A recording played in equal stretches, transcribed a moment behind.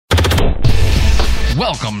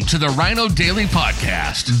Welcome to the Rhino Daily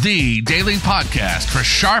Podcast, the daily podcast for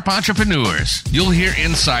sharp entrepreneurs. You'll hear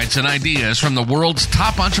insights and ideas from the world's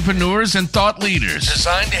top entrepreneurs and thought leaders,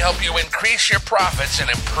 designed to help you increase your profits and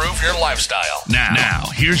improve your lifestyle. Now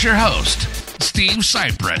here's your host, Steve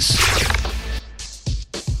Cypress.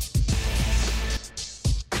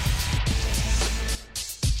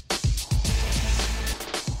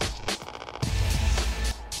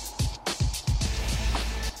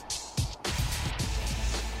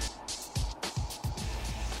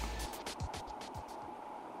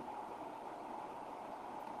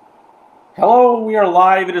 Hello, we are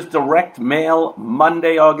live. It is Direct Mail,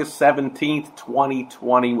 Monday, August 17th,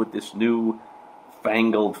 2020, with this new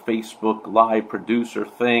fangled Facebook Live producer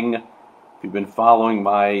thing. If you've been following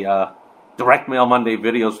my Direct Mail Monday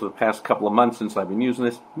videos for the past couple of months since I've been using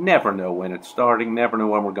this, never know when it's starting, never know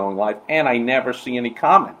when we're going live, and I never see any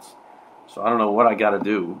comments. So I don't know what I got to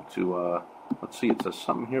do to, let's see, it says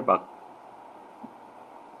something here about...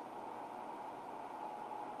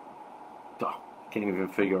 Oh, can't even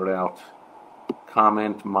figure it out.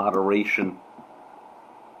 Comment, moderation.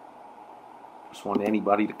 Just want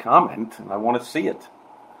anybody to comment, and I want to see it.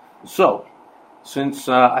 So, since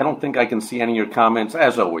I don't think I can see any of your comments,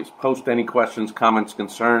 as always, post any questions, comments,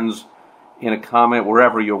 concerns in a comment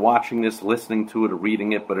wherever you're watching this, listening to it, or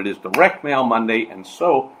reading it. But it is Direct Mail Monday, and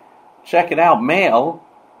so, check it out. Mail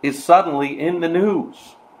is suddenly in the news.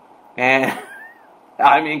 And,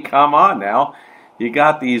 I mean, come on now. You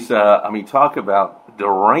got these, talk about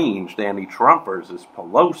deranged anti-Trumpers, as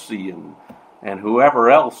Pelosi and whoever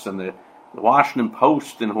else, and the Washington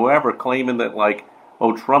Post and whoever, claiming that, like,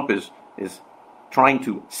 oh, Trump is trying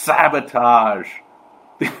to sabotage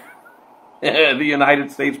the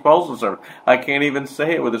United States Postal Service. I can't even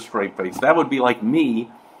say it with a straight face. That would be like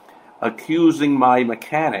me accusing my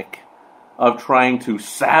mechanic of trying to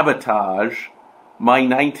sabotage my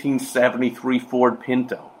 1973 Ford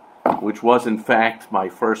Pinto, which was, in fact, my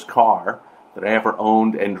first car that I ever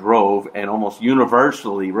owned and drove, and almost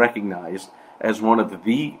universally recognized as one of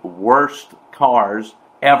the worst cars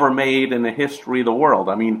ever made in the history of the world.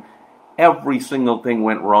 I mean, every single thing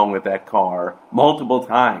went wrong with that car multiple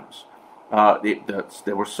times.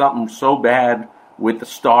 There was something so bad with the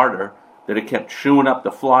starter that it kept chewing up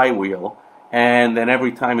the flywheel, and then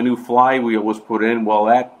every time a new flywheel was put in, well,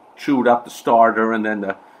 that chewed up the starter, and then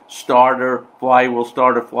the starter,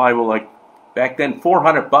 flywheel, like back then,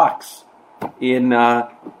 $400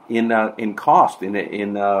 in cost,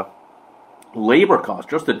 in labor cost,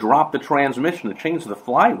 just to drop the transmission, to change the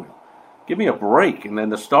flywheel. Give me a break. And then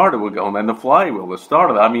the starter would go, and then the flywheel, the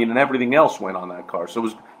starter, and everything else went on that car. So it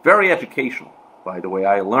was very educational, by the way.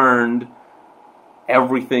 I learned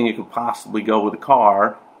everything it could possibly go with the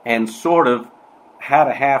car, and sort of had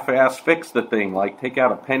a half-ass fix the thing, like take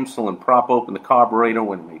out a pencil and prop open the carburetor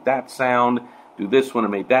when it made that sound, do this when it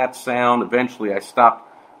made that sound. Eventually I stopped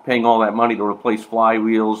paying all that money to replace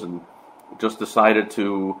flywheels and just decided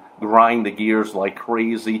to grind the gears like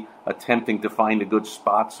crazy, attempting to find a good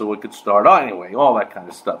spot so it could start. Oh, anyway, all that kind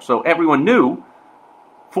of stuff. So everyone knew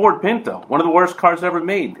Ford Pinto, one of the worst cars ever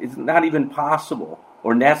made. It's not even possible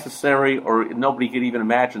or necessary, or nobody could even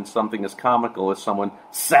imagine something as comical as someone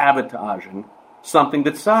sabotaging something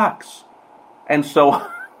that sucks. And so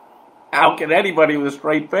how can anybody with a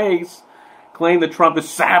straight face claim that Trump is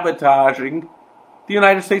sabotaging the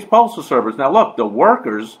United States Postal Service? Now look, the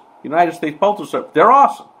workers, United States Postal Service, they're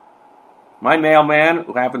awesome. My mailman,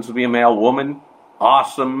 who happens to be a mail woman,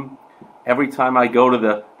 awesome. Every time I go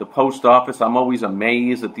to the post office, I'm always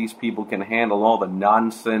amazed that these people can handle all the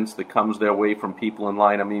nonsense that comes their way from people in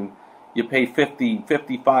line. I mean, you pay 50,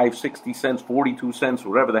 55, 60 cents, 42 cents,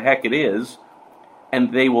 whatever the heck it is,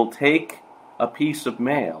 and they will take a piece of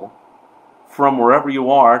mail from wherever you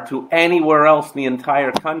are to anywhere else in the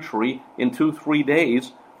entire country in 2-3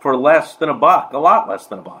 days for less than $1, a lot less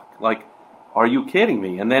than $1. Like, are you kidding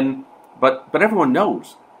me? And then, but everyone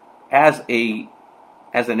knows, as an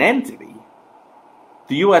entity,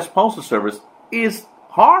 the U.S. Postal Service is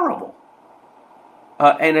horrible,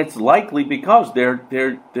 and it's likely because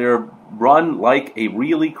they're run like a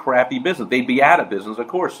really crappy business. They'd be out of business, of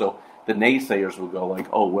course. So the naysayers will go like,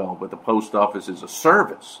 "Oh well, but the post office is a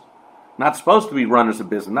service." Not supposed to be run as a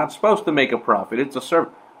business, not supposed to make a profit. It's a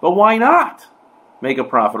service. But why not make a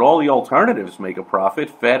profit? All the alternatives make a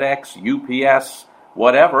profit. FedEx, UPS,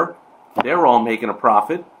 whatever, they're all making a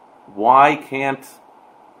profit. Why can't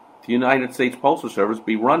the United States Postal Service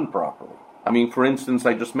be run properly? I mean, for instance,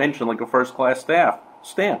 I just mentioned like a first-class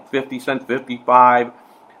stamp, 50 cents, 55,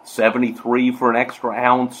 73 for an extra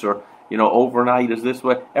ounce, or, overnight is this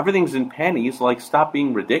way. Everything's in pennies. Like, stop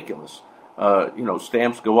being ridiculous.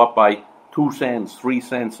 Stamps go up by 2 cents, 3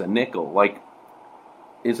 cents, a nickel. Like,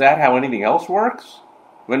 is that how anything else works?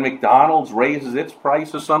 When McDonald's raises its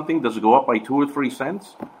price or something, does it go up by 2 or 3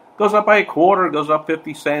 cents? It goes up by a quarter, it goes up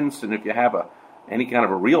 50 cents, and if you have any kind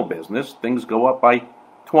of a real business, things go up by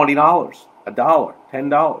 $20, $1,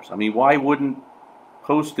 $10. I mean, why wouldn't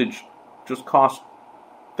postage just cost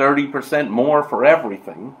 30% more for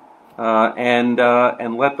everything, and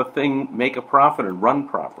let the thing make a profit and run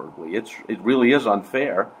profitably? It really is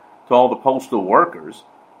unfair to all the postal workers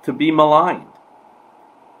to be maligned,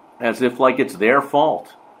 as if like it's their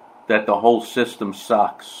fault that the whole system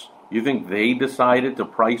sucks. You think they decided to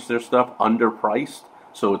price their stuff underpriced,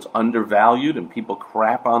 so it's undervalued, and people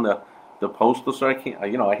crap on the postal service?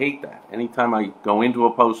 I hate that. Anytime I go into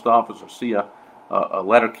a post office or see a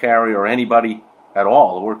letter carrier or anybody at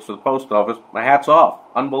all who works for the post office, my hat's off.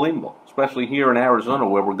 Unbelievable. Especially here in Arizona,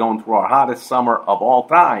 where we're going through our hottest summer of all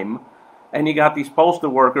time, and you got these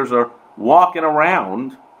postal workers are walking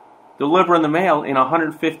around delivering the mail in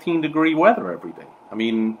 115-degree weather every day. I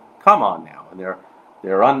mean, come on now. And they're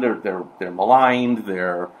maligned,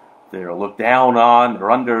 they're looked down on,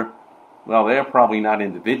 they're probably not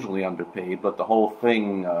individually underpaid, but the whole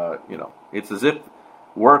thing, it's as if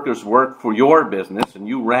workers worked for your business and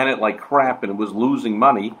you ran it like crap and it was losing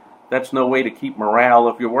money. That's no way to keep morale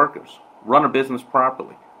of your workers. Run a business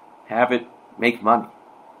properly. Have it make money.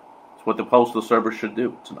 It's what the Postal Service should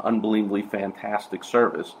do. It's an unbelievably fantastic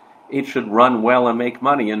service. It should run well and make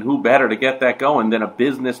money, and who better to get that going than a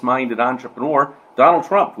business-minded entrepreneur, Donald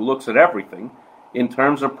Trump, who looks at everything in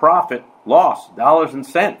terms of profit, loss, dollars and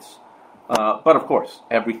cents. But of course,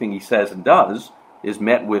 everything he says and does is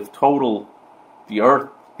met with total, the earth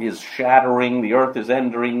is shattering, the earth is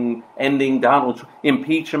ending, Donald Trump,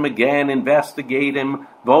 impeach him again, investigate him,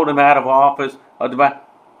 vote him out of office.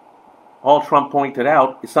 All Trump pointed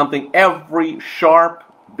out is something every sharp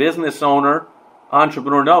business owner,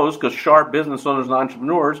 entrepreneur knows, because sharp business owners and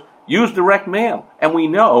entrepreneurs use direct mail. And we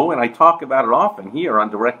know, and I talk about it often here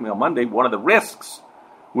on Direct Mail Monday, one of the risks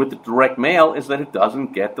with the direct mail is that it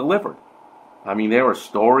doesn't get delivered. I mean, there are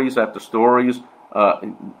stories after stories.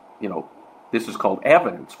 This is called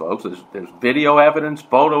evidence, folks. There's video evidence,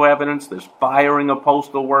 photo evidence. There's firing a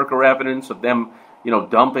postal worker evidence of them,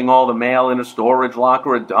 dumping all the mail in a storage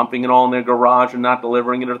locker or dumping it all in their garage and not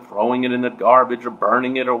delivering it or throwing it in the garbage or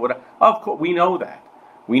burning it or whatever. Of course, we know that.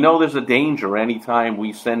 We know there's a danger anytime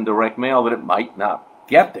we send direct mail that it might not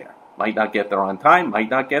get there. Might not get there on time,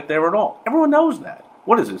 might not get there at all. Everyone knows that.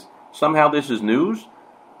 What is this? Somehow this is news?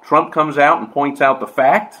 Trump comes out and points out the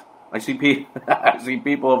fact. I see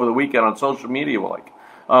people over the weekend on social media were like,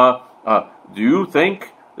 do you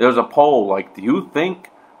think, there's a poll, like, do you think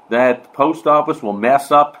that the post office will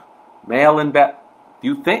mess up mail-in Do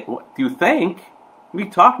you think? What are you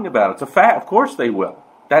talking about? It's a fact. Of course they will.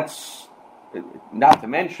 That's not to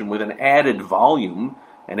mention with an added volume,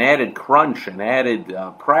 an added crunch, an added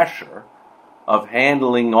pressure of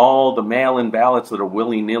handling all the mail-in ballots that are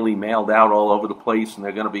willy-nilly mailed out all over the place, and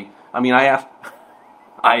they're going to be. I mean, I asked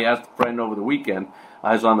a friend over the weekend.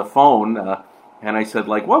 I was on the phone, and I said,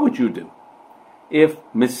 like, what would you do if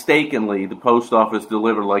mistakenly the post office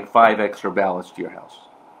delivered like 5 extra ballots to your house?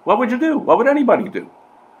 What would you do? What would anybody do?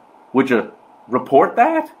 Would you report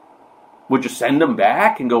that? Would you send them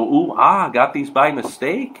back and go, got these by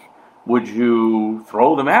mistake? Would you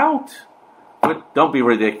throw them out? But don't be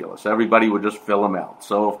ridiculous. Everybody would just fill them out.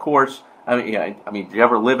 So, of course, do you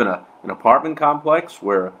ever live in an apartment complex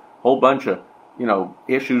where a whole bunch of,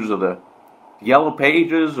 issues of the Yellow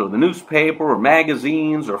Pages or the newspaper or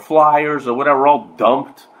magazines or flyers or whatever all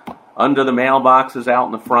dumped under the mailboxes out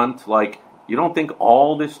in the front? Like, you don't think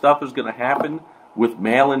all this stuff is going to happen with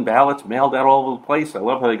mail-in ballots mailed out all over the place? I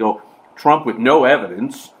love how they go, Trump with no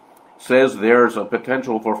evidence says there's a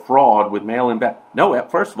potential for fraud with mail-in ballots. No,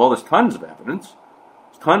 first of all, there's tons of evidence.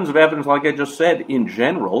 There's tons of evidence, like I just said, in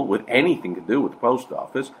general, with anything to do with the post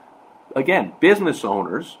office. Again, business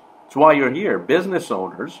owners, that's why you're here, business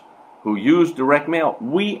owners who use direct mail,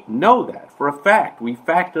 we know that for a fact. We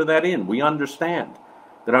factor that in. We understand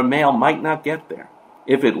that our mail might not get there.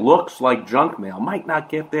 If it looks like junk mail, might not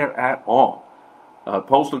get there at all.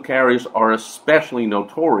 Postal carriers are especially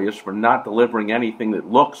notorious for not delivering anything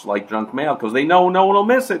that looks like junk mail because they know no one will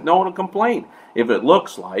miss it, no one will complain. If it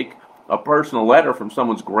looks like a personal letter from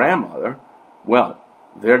someone's grandmother, well,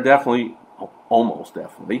 they're definitely, almost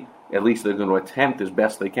definitely, at least they're going to attempt as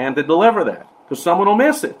best they can to deliver that because someone will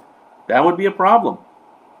miss it. That would be a problem.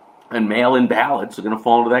 And mail-in ballots are going to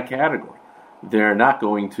fall into that category. They're not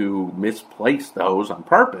going to misplace those on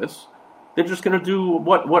purpose. They're just going to do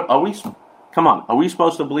what are we... Come on, are we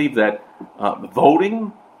supposed to believe that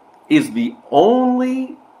voting is the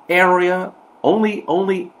only area,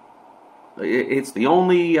 it's the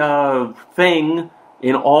only thing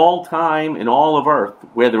in all time, in all of Earth,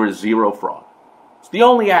 where there is zero fraud. It's the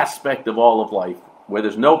only aspect of all of life where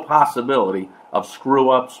there's no possibility of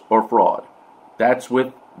screw-ups or fraud. That's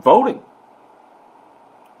with voting.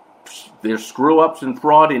 There's screw-ups and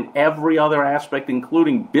fraud in every other aspect,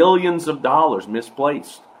 including billions of dollars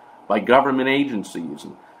misplaced by government agencies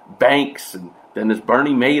and banks, and then there's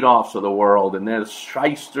Bernie Madoffs of the world, and there's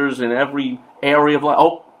shysters in every area of life.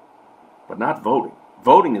 Oh, but not voting.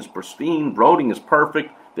 Voting is pristine. Voting is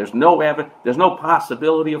perfect. There's no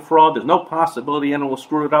possibility of fraud. There's no possibility anyone will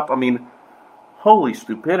screw it up. I mean, holy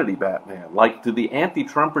stupidity, Batman. Like, do the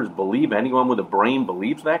anti-Trumpers believe anyone with a brain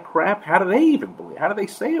believes that crap? How do they even believe? How do they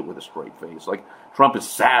say it with a straight face? Like, Trump is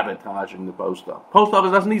sabotaging the post office. Post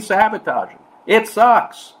office doesn't need sabotaging. It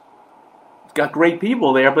sucks. It's got great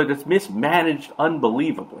people there, but it's mismanaged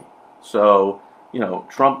unbelievably. So,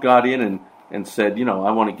 Trump got in and said,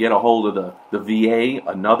 I want to get a hold of the VA,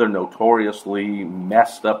 another notoriously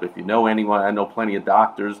messed up. If you know anyone, I know plenty of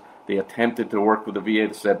doctors. They attempted to work with the VA.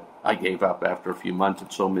 They said, I gave up after a few months.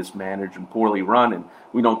 It's so mismanaged and poorly run, and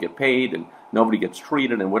we don't get paid, and nobody gets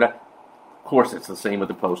treated, and whatever. Of course, it's the same with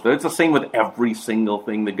the post. It's the same with every single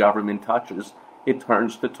thing the government touches. It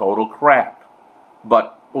turns to total crap.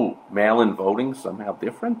 But, mail-in voting somehow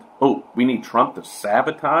different? We need Trump to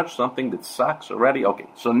sabotage something that sucks already? Okay,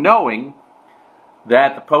 so knowing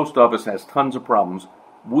that the post office has tons of problems,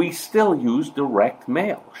 we still use direct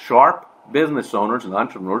mail. Sharp business owners and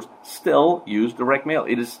entrepreneurs still use direct mail.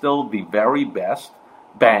 It is still the very best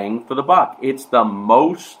bang for the buck. It's the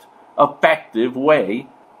most effective way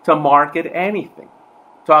to market anything.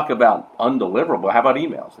 Talk about undeliverable. How about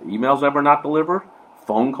emails? Are emails ever not delivered?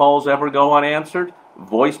 Phone calls ever go unanswered?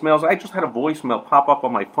 Voicemails? I just had a voicemail pop up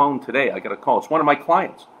on my phone today. I got a call. It's one of my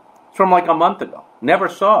clients. It's from like a month ago. Never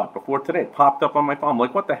saw it before today. It popped up on my phone. I'm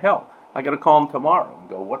like, what the hell? I got to call him tomorrow and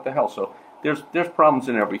go, what the hell? So there's problems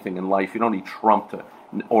in everything in life. You don't need Trump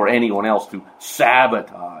or anyone else to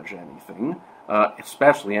sabotage anything,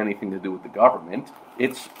 especially anything to do with the government.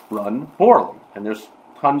 It's run poorly, and there's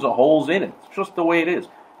tons of holes in it. It's just the way it is.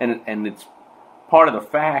 And it's part of the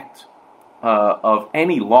fact of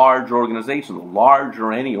any large organization. The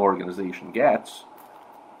larger any organization gets,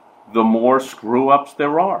 the more screw-ups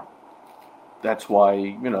there are. That's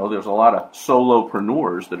why, there's a lot of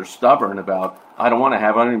solopreneurs that are stubborn about, I don't want to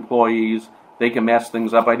have any employees. They can mess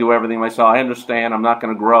things up. I do everything myself. I understand I'm not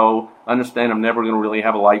going to grow. I understand I'm never going to really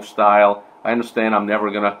have a lifestyle. I understand I'm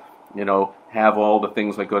never going to, have all the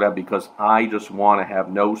things I could have because I just want to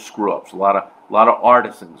have no screw-ups. A lot of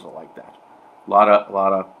artisans are like that. A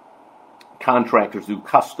lot of contractors do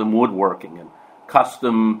custom woodworking and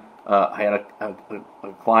custom. I had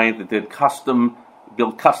a client that did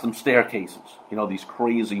build custom staircases. These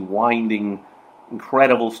crazy, winding,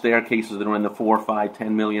 incredible staircases that are in the $4, $5,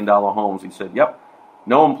 $10 million homes. He said, yep,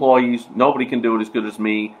 no employees, nobody can do it as good as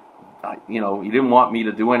me. He didn't want me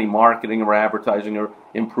to do any marketing or advertising or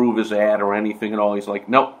improve his ad or anything at all. He's like,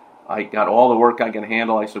 nope, I got all the work I can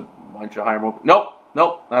handle. I said, why don't you hire more? Nope,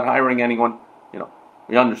 not hiring anyone.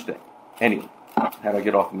 We understand. Anyway, how do I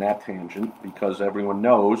get off on that tangent? Because everyone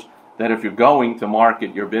knows that if you're going to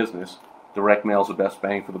market your business, direct mail is the best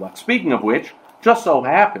bang for the buck. Speaking of which, just so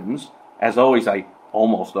happens, as always,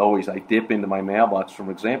 almost always I dip into my mailbox from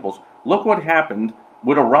examples. Look what happened,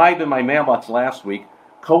 what arrived in my mailbox last week,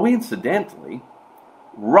 coincidentally,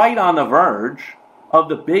 right on the verge of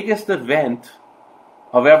the biggest event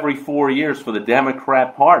of every 4 years for the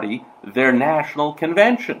Democrat Party, their national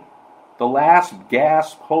convention. The last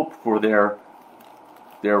gasp hope for their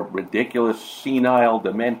ridiculous, senile,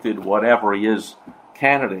 demented, whatever he is,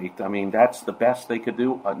 candidate. I mean, that's the best they could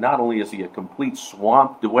do. Not only is he a complete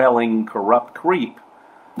swamp-dwelling, corrupt creep,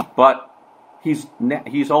 but he's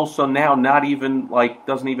also now not even,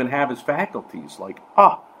 doesn't even have his faculties.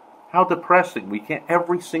 How depressing. We can't,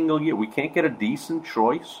 every single year, we can't get a decent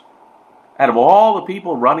choice. Out of all the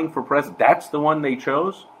people running for president, that's the one they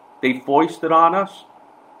chose? They foisted on us?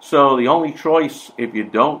 So the only choice, if you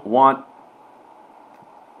don't want,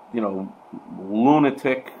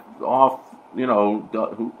 lunatic, off,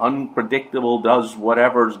 who unpredictable, does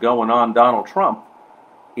whatever's going on, Donald Trump,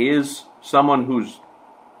 is someone who's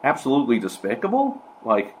absolutely despicable?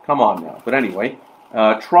 Come on now. But anyway,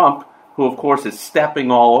 Trump, who of course is stepping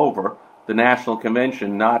all over the national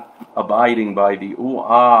convention, not abiding by the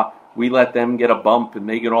we let them get a bump and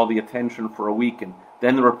they get all the attention for a week, and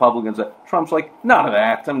then the Republicans, Trump's like, none of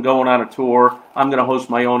that, I'm going on a tour, I'm going to host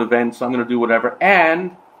my own events, I'm going to do whatever,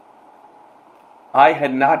 and I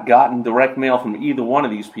had not gotten direct mail from either one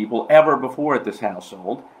of these people ever before at this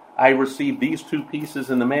household. I received these 2 pieces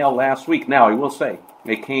in the mail last week. Now, I will say,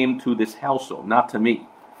 they came to this household, not to me.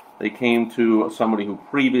 They came to somebody who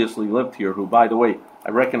previously lived here, who, by the way,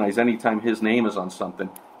 I recognize anytime his name is on something,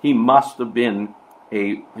 he must be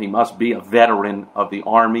a veteran of the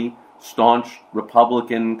Army, staunch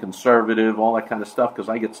Republican, conservative, all that kind of stuff, because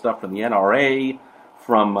I get stuff from the NRA,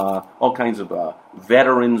 from all kinds of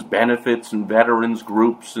veterans benefits and veterans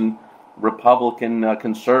groups and Republican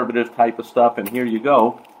conservative type of stuff, and here you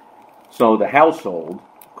go. So the household,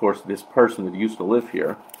 of course, this person that used to live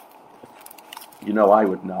here, you know I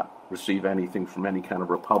would not receive anything from any kind of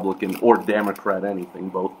Republican or Democrat anything.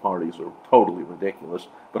 Both parties are totally ridiculous.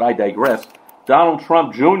 But I digress. Donald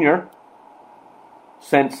Trump Jr.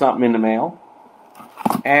 sent something in the mail.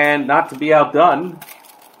 And not to be outdone,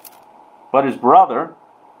 but his brother,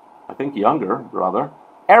 I think younger brother,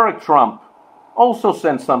 Eric Trump, also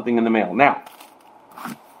sent something in the mail. Now,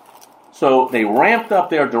 so they ramped up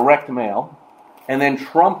their direct mail, and then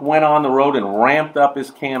Trump went on the road and ramped up his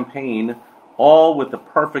campaign, all with the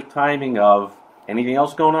perfect timing of anything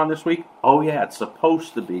else going on this week? Oh yeah, it's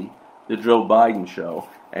supposed to be the Joe Biden show,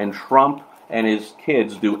 and Trump and his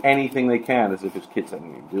kids do anything they can, as if his kids have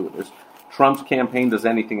anything to do with this. Trump's campaign does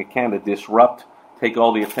anything it can to disrupt, take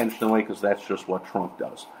all the attention away, because that's just what Trump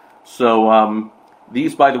does. So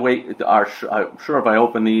these, by the way, are I'm sure if I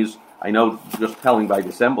open these, I know just telling by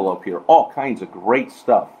this envelope here, all kinds of great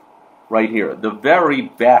stuff right here. The very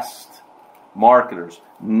best marketers,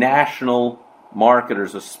 national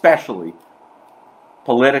marketers, especially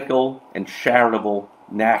political and charitable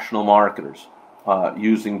national marketers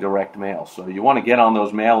using direct mail. So you want to get on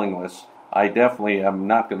those mailing lists. I definitely am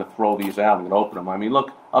not going to throw these out. I'm going to open them. I mean,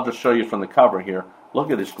 look, I'll just show you from the cover here. Look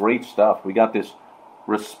at this great stuff. We got this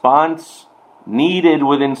response needed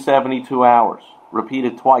within 72 hours.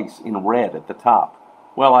 Repeated twice in red at the top.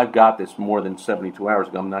 Well, I've got this more than 72 hours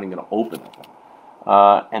ago. I'm not even going to open it.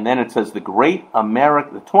 And then it says the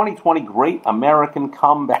 2020 Great American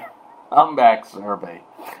Comeback Survey,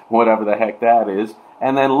 whatever the heck that is.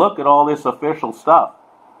 And then look at all this official stuff.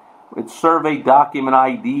 It's survey document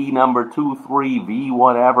ID number 23V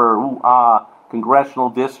whatever, congressional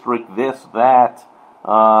district this, that,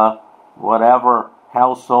 whatever,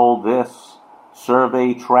 household this,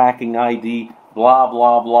 survey tracking ID, blah,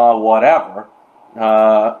 blah, blah, whatever.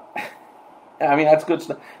 I mean, that's good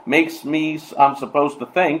stuff. Makes me, I'm supposed to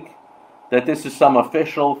think that this is some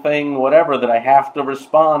official thing, whatever, that I have to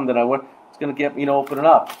respond, that it's going to get me to open it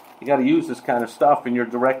up. You got to use this kind of stuff in your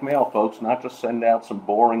direct mail, folks, not just send out some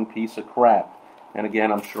boring piece of crap. And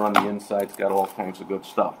again, I'm sure on the inside it's got all kinds of good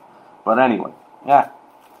stuff. But anyway,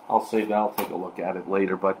 I'll save that. I'll take a look at it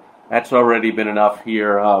later. But that's already been enough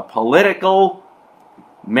here. Political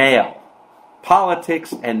mail.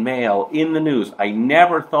 Politics and mail in the news. I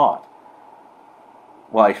never thought,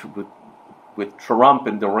 well, with Trump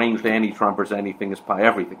and deranged anti-Trumpers, everything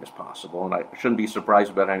is possible. And I shouldn't be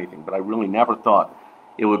surprised about anything. But I really never thought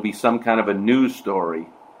it would be some kind of a news story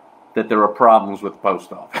that there are problems with the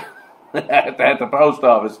post office. That the post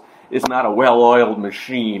office is not a well-oiled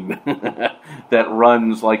machine that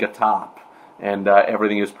runs like a top and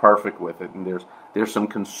everything is perfect with it. And there's some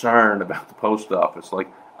concern about the post office.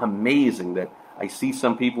 Like, amazing that I see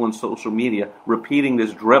some people in social media repeating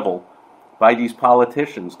this drivel by these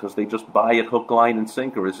politicians because they just buy it hook, line, and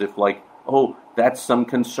sinker as if like, oh, that's some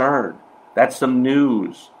concern. That's some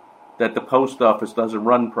news that the post office doesn't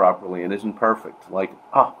run properly and isn't perfect. Like,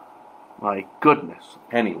 oh, my goodness.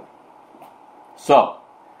 Anyway. So,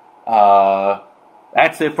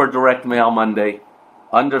 that's it for Direct Mail Monday.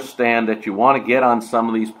 Understand that you want to get on some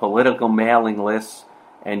of these political mailing lists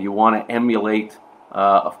and you want to emulate,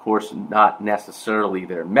 of course, not necessarily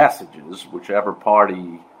their messages, whichever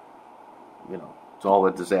party, it's all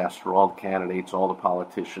a disaster, all the candidates, all the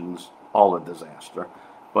politicians, all a disaster.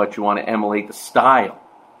 But you want to emulate the style,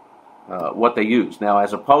 what they use. Now,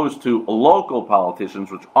 as opposed to local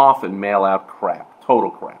politicians, which often mail out crap, total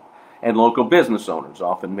crap. And local business owners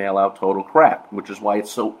often mail out total crap, which is why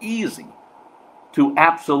it's so easy to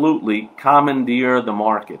absolutely commandeer the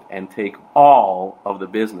market and take all of the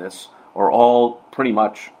business, or all, pretty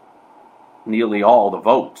much, nearly all the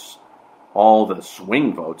votes, all the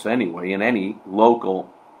swing votes anyway, in any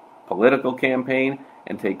local political campaign,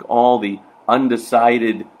 and take all the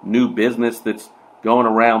undecided new business that's going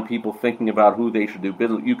around, people thinking about who they should do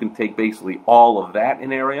business. You can take basically all of that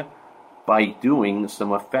in area by doing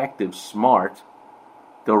some effective, smart,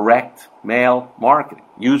 direct mail marketing,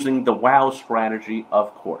 using the WOW strategy,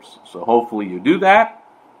 of course. So hopefully you do that,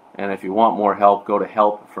 and if you want more help, go to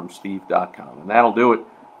helpfromsteve.com. And that'll do it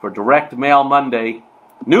for Direct Mail Monday.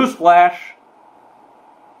 Newsflash,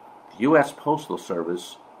 the U.S. Postal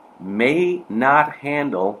Service may not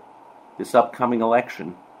handle this upcoming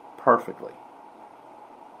election perfectly.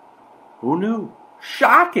 Who knew?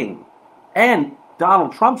 Shocking! And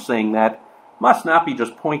Donald Trump saying that must not be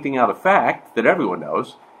just pointing out a fact that everyone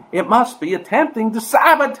knows. It must be attempting to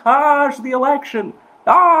sabotage the election.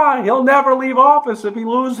 He'll never leave office if he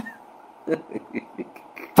loses.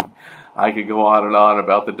 I could go on and on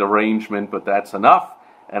about the derangement, but that's enough.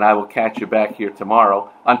 And I will catch you back here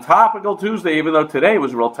tomorrow on Topical Tuesday, even though today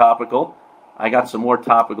was real topical. I got some more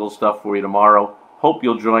topical stuff for you tomorrow. Hope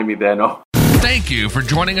you'll join me then. Thank you for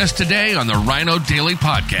joining us today on the Rhino Daily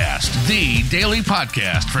Podcast, the daily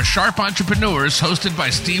podcast for sharp entrepreneurs hosted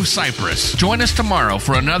by Steve Cypress. Join us tomorrow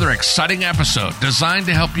for another exciting episode designed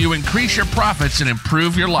to help you increase your profits and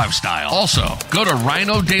improve your lifestyle. Also, go to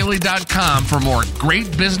rhinodaily.com for more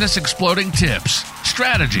great business exploding tips,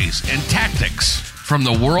 strategies, and tactics from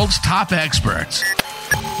the world's top experts.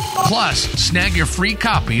 Plus, snag your free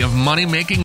copy of Money Making